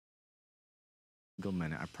single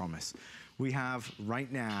minute, I promise. We have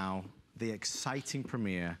right now the exciting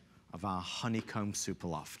premiere of our Honeycomb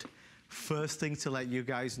SuperLoft. First thing to let you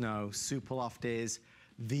guys know, SuperLoft is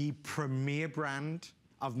the premier brand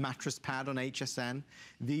of mattress pad on HSN.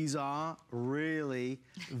 These are really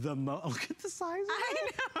the look at the size of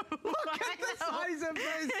it. I know. Look at the size of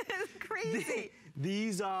this. It's crazy.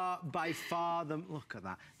 These are by far look at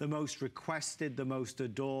that, the most requested, the most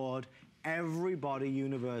adored. Everybody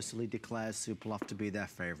universally declares SuperLoft to be their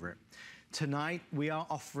favorite. Tonight, we are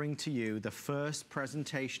offering to you the first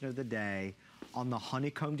presentation of the day on the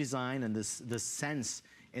honeycomb design and the sense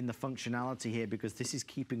in the functionality here, because this is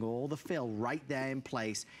keeping all the fill right there in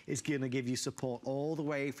place. It's gonna give you support all the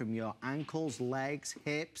way from your ankles, legs,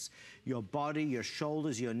 hips, your body, your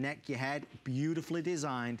shoulders, your neck, your head. Beautifully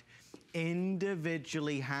designed,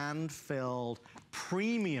 individually hand-filled,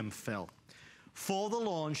 premium fill. For the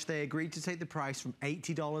launch, they agreed to take the price from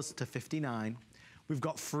 $80 to $59. We've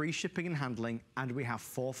got free shipping and handling, and we have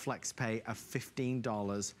 4 flex pay of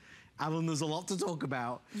 $15. Alan, there's a lot to talk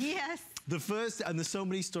about. Yes. The first, and there's so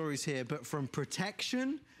many stories here, but from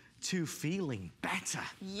protection to feeling better.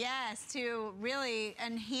 Yes, to really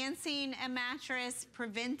enhancing a mattress,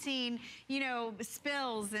 preventing, you know,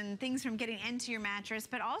 spills and things from getting into your mattress,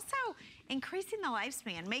 but also increasing the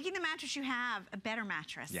lifespan, making the mattress you have a better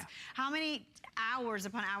mattress. Yeah. How many hours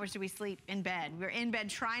upon hours do we sleep in bed? We're in bed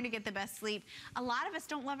trying to get the best sleep. A lot of us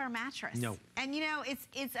don't love our mattress. No. And you know,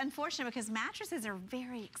 it's unfortunate because mattresses are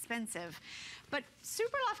very expensive. But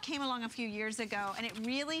SuperLoft came along a few years ago and it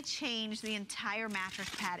really changed the entire mattress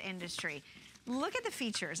pad industry. Look at the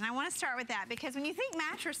features, and I want to start with that because when you think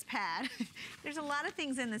mattress pad, there's a lot of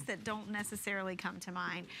things in this that don't necessarily come to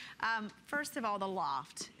mind. First of all, the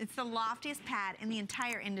loft. It's the loftiest pad in the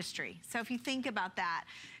entire industry. So if you think about that,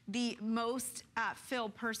 the most fill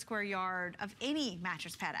per square yard of any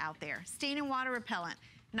mattress pad out there. Stain and water repellent.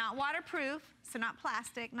 Not waterproof, so not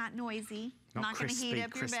plastic, not noisy. Not going to heat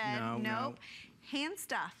up your bed. Nope. Hand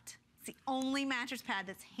stuffed. It's the only mattress pad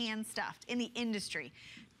that's hand stuffed in the industry.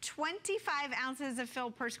 25 ounces of fill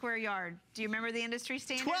per square yard. Do you remember the industry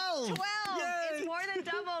standard? 12! 12! Yay! It's more than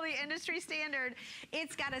double the industry standard.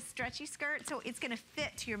 It's got a stretchy skirt, so it's gonna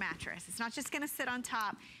fit to your mattress. It's not just gonna sit on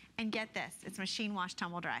top. And get this, it's machine wash,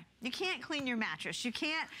 tumble dry. You can't clean your mattress. You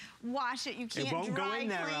can't wash it. You can't dry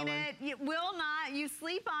clean it. It will not. You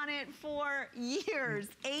sleep on it for years,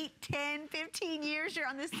 8, 10, 15 years. You're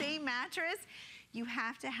on the same mattress. You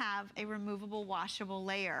have to have a removable, washable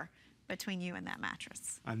layer between you and that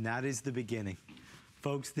mattress. And that is the beginning.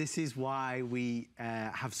 Folks, this is why we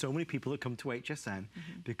have so many people that come to HSN,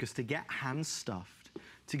 because to get hand stuffed,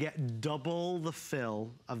 to get double the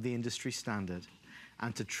fill of the industry standard,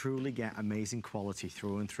 and to truly get amazing quality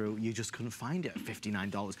through and through, you just couldn't find it at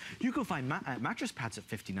 $59. You can find mattress pads at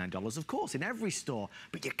 $59, of course, in every store,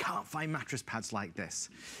 but you can't find mattress pads like this.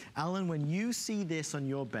 Ellen, when you see this on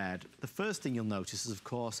your bed, the first thing you'll notice is, of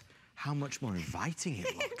course, how much more inviting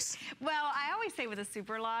it looks. Well, I always say with a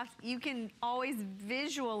SuperLoft, you can always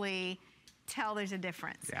visually tell there's a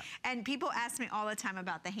difference. Yeah. And people ask me all the time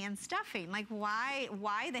about the hand stuffing. Like, why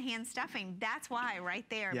the hand stuffing? That's why right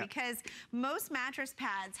there. Yeah. Because most mattress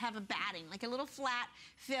pads have a batting, like a little flat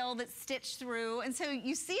fill that's stitched through. And so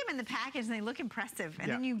you see them in the package and they look impressive.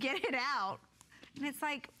 And then you get it out and it's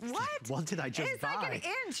like, what? What did I just buy? It's like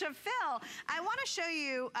an inch of fill. I want to show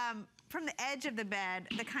you from the edge of the bed,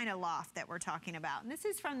 the kind of loft that we're talking about. And this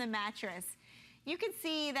is from the mattress. You can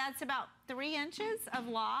see that's about 3 inches of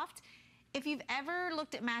loft. If you've ever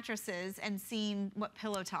looked at mattresses and seen what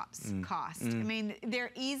pillow tops cost, I mean,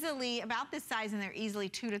 they're easily about this size and they're easily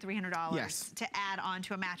 $200 to $300 to add on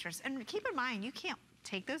to a mattress. And keep in mind, you can't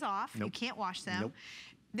take those off. You can't wash them.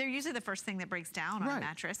 They're usually the first thing that breaks down on a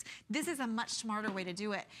mattress. This is a much smarter way to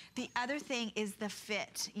do it. The other thing is the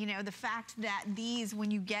fit. You know, the fact that these, when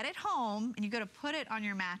you get it home and you go to put it on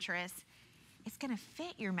your mattress, it's gonna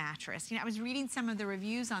fit your mattress. You know, I was reading some of the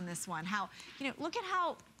reviews on this one, how, you know, look at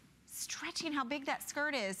how stretchy and how big that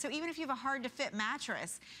skirt is. So even if you have a hard to fit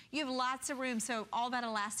mattress, you have lots of room, so all that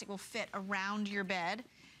elastic will fit around your bed.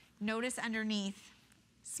 Notice underneath,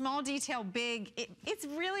 small detail, big. It's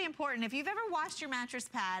really important. If you've ever washed your mattress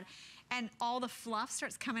pad and all the fluff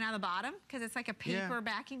starts coming out of the bottom, because it's like a paper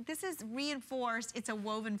backing, this is reinforced. It's a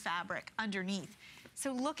woven fabric underneath.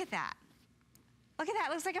 So look at that. Look at that.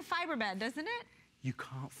 It looks like a fiber bed, doesn't it? You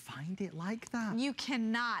can't find it like that. You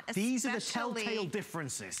cannot. These are the telltale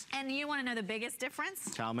differences. And you want to know the biggest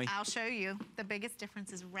difference? Tell me. I'll show you. The biggest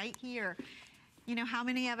difference is right here. You know, how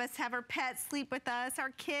many of us have our pets sleep with us,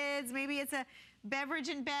 our kids, maybe it's a beverage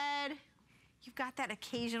in bed. you've got that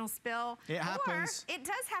occasional spill. It happens. Or it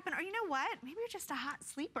does happen. Or you know what? Maybe you're just a hot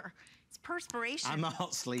sleeper. It's perspiration. I'm a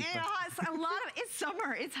hot sleeper. Yeah, it's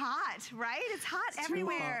summer. It's hot, right? It's hot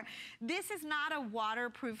everywhere. This is not a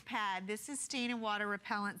waterproof pad. This is stain and water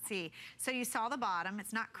repellency. So you saw the bottom.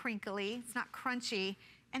 It's not crinkly. It's not crunchy.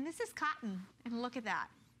 And this is cotton. And look at that.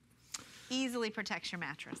 Easily protects your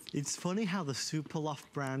mattress. It's funny how the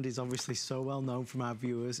SuperLoft brand is obviously so well known from our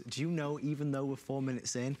viewers. Do you know, even though we're 4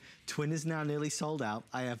 minutes in, Twin is now nearly sold out.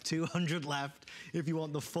 I have 200 left. If you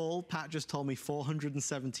want the full, Pat just told me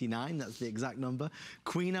 479. That's the exact number.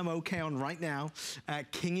 Queen I'm okay on right now.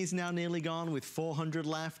 King is now nearly gone with 400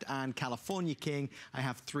 left. And California King, I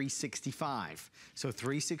have 365. So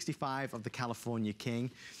 365 of the California King.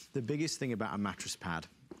 The biggest thing about a mattress pad,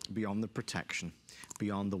 beyond the protection,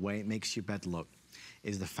 beyond the way it makes your bed look,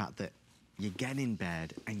 is the fact that you get in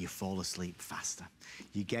bed and you fall asleep faster.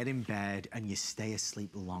 You get in bed and you stay asleep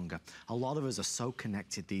longer. A lot of us are so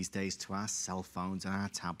connected these days to our cell phones and our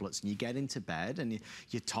tablets, and you get into bed and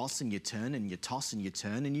you toss and you turn and you toss and you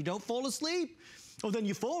turn and you don't fall asleep. Or then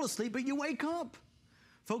you fall asleep but you wake up.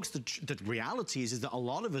 Folks, the reality is that a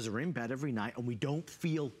lot of us are in bed every night and we don't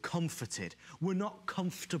feel comforted. We're not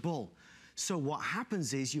comfortable. So what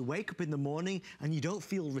happens is you wake up in the morning and you don't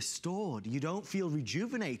feel restored. You don't feel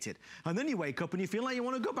rejuvenated. And then you wake up and you feel like you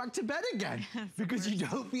want to go back to bed again because you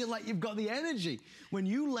don't feel like you've got the energy. When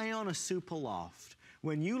you lay on a SuperLoft,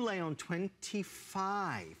 when you lay on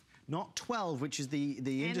 25, not 12, which is the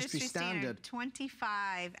industry standard.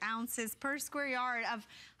 25 ounces per square yard of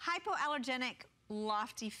hypoallergenic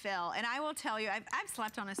lofty fill. And I will tell you, I've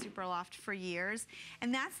slept on a SuperLoft for years,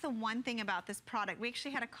 and that's the one thing about this product. We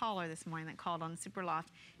actually had a caller this morning that called on SuperLoft.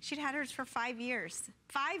 She'd had hers for 5 years.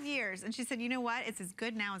 5 years. And she said, you know what? It's as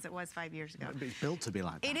good now as it was 5 years ago. It's built to be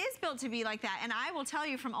like that. It is built to be like that. And I will tell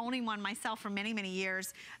you, from owning one myself for many, many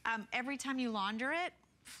years, every time you launder it,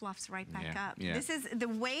 fluffs right back up. Yeah. This is the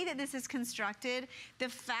way that this is constructed. The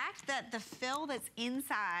fact that the fill that's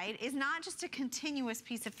inside is not just a continuous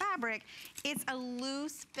piece of fabric, it's a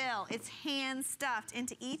loose fill. It's hand stuffed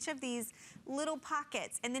into each of these little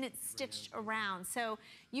pockets, and then it's stitched around. So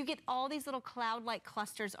you get all these little cloud-like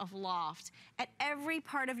clusters of loft at every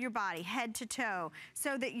part of your body, head to toe,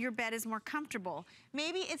 so that your bed is more comfortable.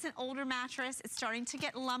 Maybe it's an older mattress, it's starting to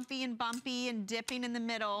get lumpy and bumpy and dipping in the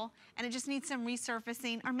middle, and it just needs some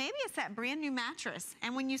resurfacing. Or maybe it's that brand new mattress,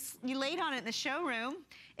 and when you laid on it in the showroom,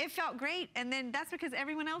 it felt great, and then that's because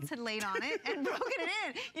everyone else had laid on it and broken it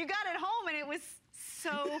in. You got it home and it was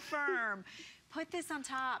so firm. Put this on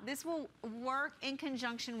top. This will work in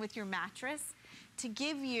conjunction with your mattress to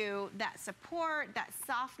give you that support, that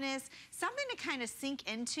softness, something to kind of sink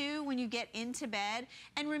into when you get into bed.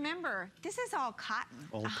 And remember, this is all cotton.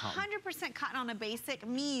 All cotton. 100% cotton on a basic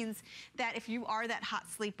means that if you are that hot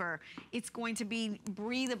sleeper, it's going to be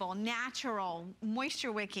breathable, natural,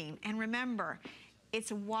 moisture wicking. And remember,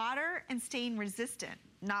 it's water and stain resistant,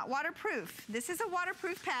 not waterproof. This is a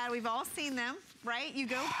waterproof pad. We've all seen them, right? You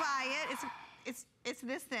go buy it. It's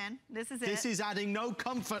this thin. This is it. This is adding no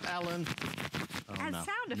comfort, Ellen. Oh, and no.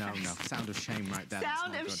 sound effects. No. Sound of shame right there.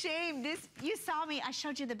 Sound of shame. This, you saw me. I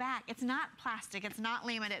showed you the back. It's not plastic. It's not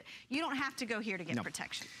laminated. You don't have to go here to get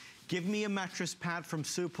protection. Give me a mattress pad from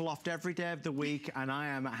SuperLoft every day of the week, and I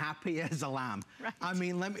am happy as a lamb. Right. I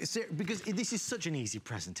mean, let me say, because this is such an easy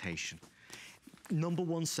presentation.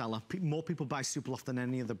 #1 seller. More people buy SuperLoft than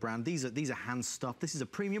any other brand. These are hand stuffed. This is a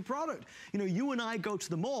premium product. You know, you and I go to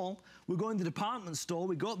the mall, we go in the department store,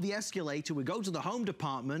 we go up the escalator, we go to the home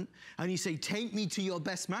department, and you say, take me to your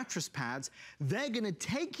best mattress pads. They're gonna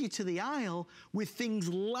take you to the aisle with things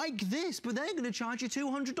like this, but they're gonna charge you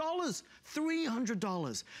 $200,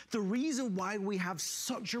 $300. The reason why we have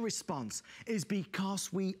such a response is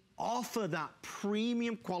because we offer that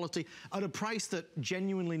premium quality at a price that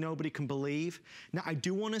genuinely nobody can believe. Now, I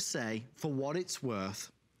do want to say, for what it's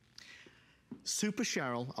worth, Super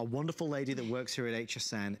Cheryl, a wonderful lady that works here at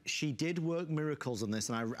HSN, she did work miracles on this,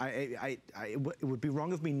 and it would be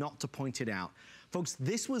wrong of me not to point it out. Folks,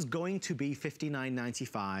 this was going to be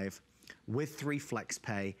 $59.95 with 3 flex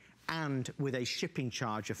pay and with a shipping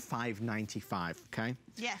charge of $5.95, okay?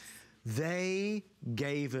 Yes. They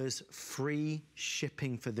gave us free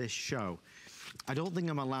shipping for this show. I don't think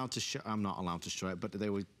I'm allowed to show, I'm not allowed to show it, but they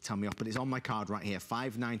would tell me off, but it's on my card right here,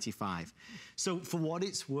 $5.95. So for what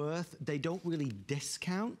it's worth, they don't really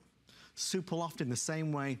discount SuperLoft in the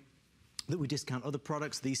same way that we discount other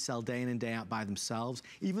products. These sell day in and day out by themselves.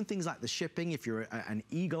 Even things like the shipping, if you're an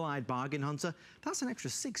eagle-eyed bargain hunter, that's an extra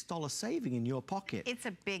 $6 saving in your pocket. It's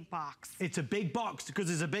a big box. It's a big box because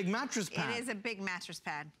it's a big mattress pad. It is a big mattress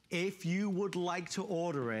pad. If you would like to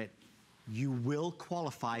order it, You will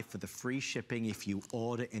qualify for the free shipping if you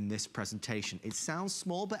order in this presentation. It sounds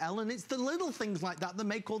small, but Ellen, it's the little things like that that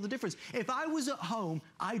make all the difference. If I was at home,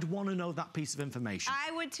 I'd want to know that piece of information.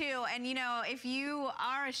 I would too. And you know, if you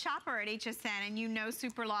are a shopper at HSN and you know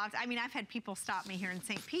SuperLoft, I mean, I've had people stop me here in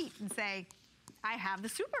St. Pete and say, I have the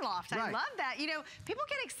SuperLoft. Right. I love that. You know, people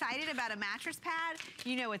get excited about a mattress pad,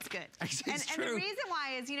 you know it's good. It's and true. the reason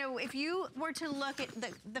why is, you know, if you were to look at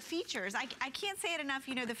the features, I can't say it enough,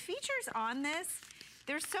 you know, the features on this,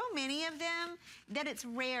 there's so many of them that it's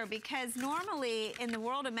rare, because normally in the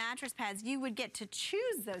world of mattress pads, you would get to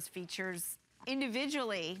choose those features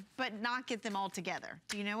individually, but not get them all together.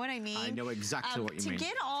 Do you know what I mean? I know exactly what you mean. To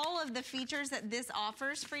get all of the features that this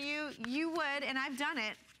offers for you, you would, and I've done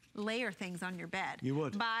it, layer things on your bed. You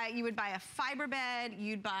would. You would buy a fiber bed,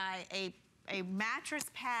 you'd buy a mattress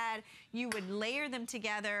pad, you would layer them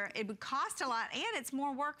together. It would cost a lot, and it's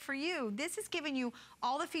more work for you. This is giving you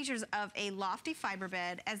all the features of a lofty fiber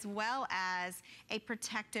bed as well as a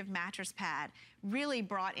protective mattress pad, really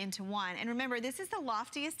brought into one. And remember, this is the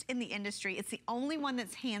loftiest in the industry. It's the only one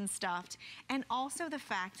that's hand stuffed, and also the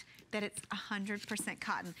fact that it's 100%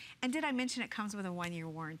 cotton. And did I mention it comes with a 1-year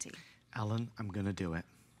warranty? Ellen, I'm gonna do it.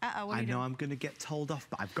 Uh-oh, what are you doing? I know I'm gonna get told off,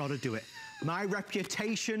 but I've got to do it. My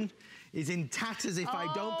reputation is in tatters if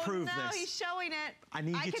I don't prove this. Oh, no, he's showing it. I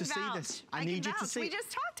need you to see this. I need you to see. We just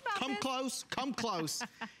talked about this. Come close, come close.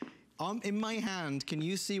 In my hand, can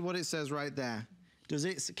you see what it says right there?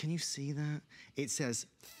 Can you see that? It says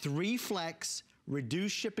 3 flex,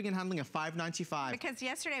 reduced shipping and handling of $5.95. Because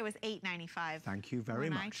yesterday was $8.95. Thank you very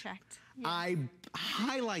much. When I checked. Yes. I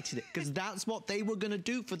highlighted it because that's what they were gonna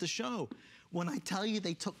do for the show. When I tell you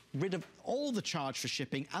they took rid of all the charge for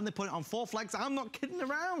shipping and they put it on 4 flex, I'm not kidding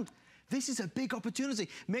around. This is a big opportunity.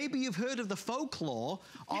 Maybe you've heard of the folklore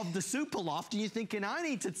of the SuperLoft and you're thinking, I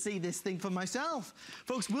need to see this thing for myself.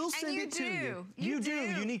 Folks, we'll send it to you. You do.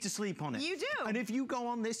 You need to sleep on it. You do. And if you go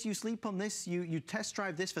on this, you sleep on this, you test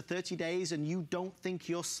drive this for 30 days and you don't think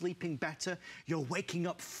you're sleeping better, you're waking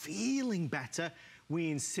up feeling better, we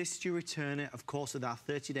insist you return it, of course, with our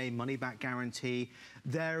 30-day money-back guarantee.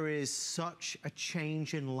 There is such a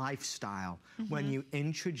change in lifestyle when you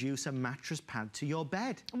introduce a mattress pad to your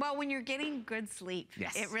bed. Well, when you're getting good sleep,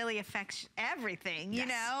 yes, it really affects everything. Yes.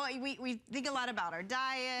 You know, we think a lot about our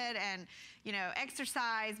diet and, you know,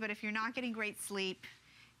 exercise, but if you're not getting great sleep,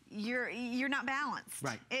 you're not balanced.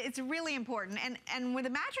 Right. It's really important. And with a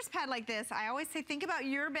mattress pad like this, I always say, think about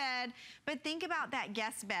your bed, but think about that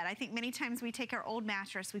guest bed. I think many times we take our old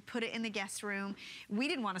mattress, we put it in the guest room. We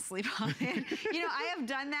didn't want to sleep on it. You know, I have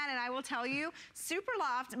done that, and I will tell you,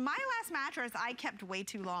 SuperLoft, my last mattress, I kept way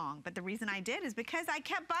too long. But the reason I did is because I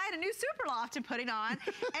kept buying a new SuperLoft to put it on,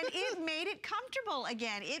 and it made it comfortable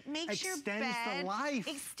again. It makes your bed... Extends the life.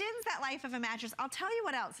 Extends that life of a mattress. I'll tell you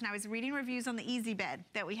what else, and I was reading reviews on the Easy Bed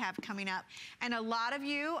that we have coming up, and a lot of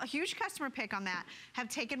you, a huge customer pick on that, have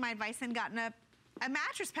taken my advice and gotten a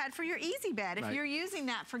mattress pad for your Easy Bed if you're using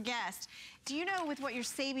that for guests. Do you know with what you're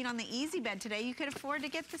saving on the Easy Bed today, you could afford to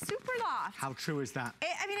get the SuperLoft? How true is that?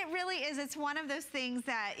 I mean, it really is. It's one of those things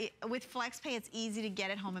that with FlexPay, it's easy to get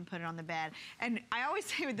it home and put it on the bed. And I always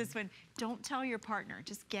say with this one, don't tell your partner.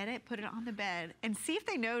 Just get it, put it on the bed, and see if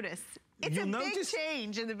they notice. It's a big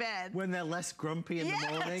change in the bed. When they're less grumpy in the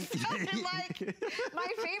morning. Like, my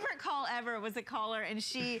favorite call ever was a caller, and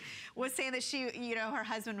she was saying that you know, her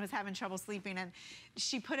husband was having trouble sleeping, and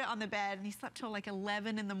she put it on the bed, and he slept till like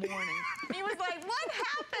 11 in the morning. He was like, what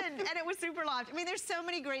happened? And it was SuperLoft. I mean, there's so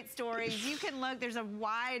many great stories. You can look, there's a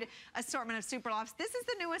wide assortment of SuperLofts. This is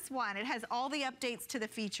the newest one. It has all the updates to the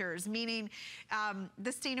features, meaning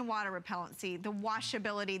the stain and water repellency, the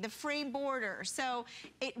washability, the frame border. So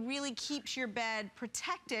it really keeps your bed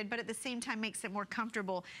protected, but at the same time makes it more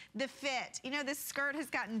comfortable. The fit, you know, this skirt has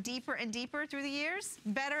gotten deeper and deeper through the years.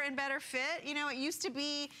 Better and better fit. You know, it used to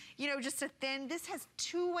be, you know, just a thin. This has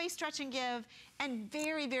 2-way stretch and give and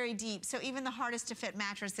very, very deep. So even the hardest to fit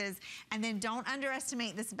mattresses. And then don't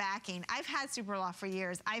underestimate this backing. I've had SuperLoft for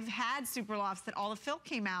years. I've had SuperLofts that all the filth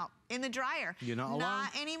came out in the dryer. You're not alone.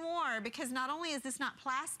 Not anymore, because not only is this not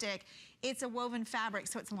plastic, it's a woven fabric,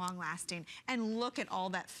 so it's long lasting. And look at all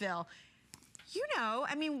that fill. You know,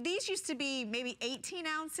 I mean, these used to be maybe 18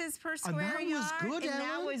 ounces per square yard. And that was good, and Ellen.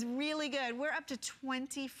 that was really good. We're up to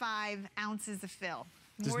 25 ounces of fill.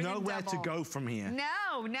 There's nowhere to go from here.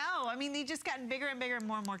 No, no. I mean, they've just gotten bigger and bigger and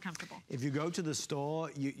more comfortable. If you go to the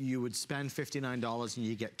store, you would spend $59 and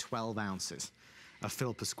you get 12 ounces of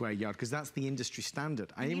fill per square yard, because that's the industry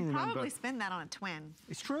standard. I even remember... You'd probably spend that on a twin.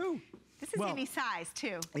 It's true. This is any size,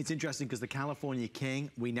 too. It's interesting because the California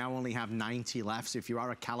King, we now only have 90 left. So if you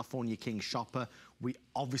are a California King shopper, we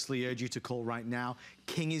obviously urge you to call right now.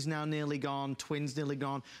 King is now nearly gone, twin's nearly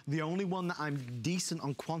gone. The only one that I'm decent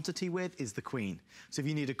on quantity with is the queen. So if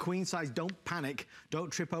you need a queen size, don't panic.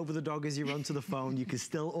 Don't trip over the dog as you run to the phone. You can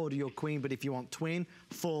still order your queen, but if you want twin,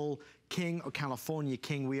 full, king or California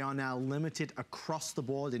king, we are now limited across the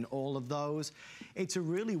board in all of those. It's a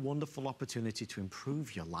really wonderful opportunity to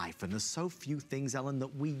improve your life, and there's so few things, Ellen,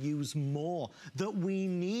 that we use more, that we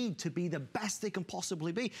need to be the best they can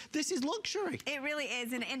possibly be. This is luxury. It really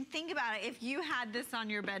is, and think about it. If you had this on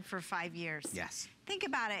your bed for 5 years, yes. Think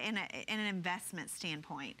about it in an investment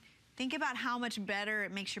standpoint. Think about how much better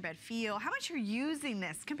it makes your bed feel, how much you're using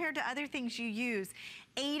this compared to other things you use.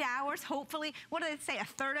 8 hours, hopefully, what do they say, a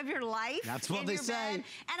third of your life? That's what they say. And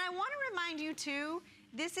I want to remind you too,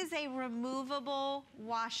 this is a removable,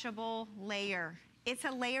 washable layer. It's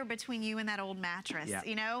a layer between you and that old mattress,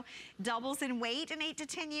 you know? Doubles in weight in 8 to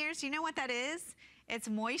 10 years. You know what that is? It's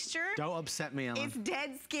moisture. Don't upset me, Ellen. It's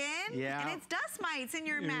dead skin. Yeah. And it's dust mites in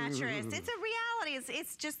your mattress. It's a reality.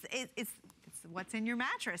 It's just what's in your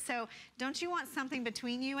mattress. So don't you want something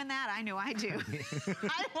between you and that? I know I do.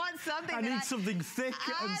 I want something I need something thick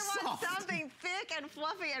and soft. I want something thick and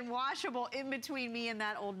fluffy and washable in between me and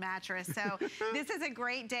that old mattress. So this is a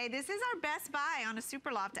great day. This is our best buy on a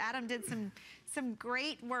SuperLoft. Adam did some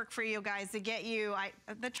great work for you guys to get you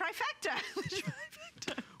the trifecta.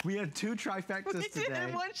 We had 2 trifectas today. We did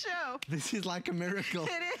in one show. This is like a miracle.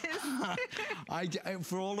 It is.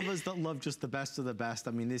 For all of us that love just the best of the best,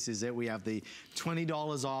 I mean, this is it. We have the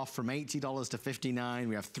 $20 off from $80 to $59.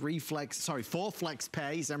 We have 4 flex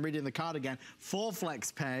pay. So I'm reading the card again. 4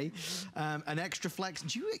 flex pay, an extra flex.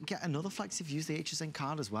 Do you get another flex if you use the HSN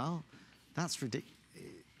card as well? That's ridiculous.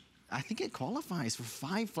 I think it qualifies for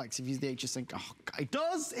 5 flex if you use the HSN. Oh,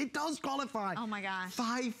 it does qualify. Oh my gosh.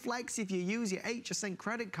 5 flex if you use your HSN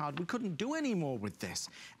credit card. We couldn't do any more with this.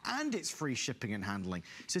 And it's free shipping and handling.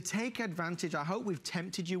 So take advantage. I hope we've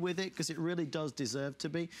tempted you with it because it really does deserve to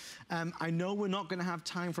be. I know we're not going to have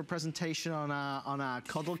time for a presentation on our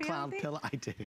Cuddle Cloud pillow. I do.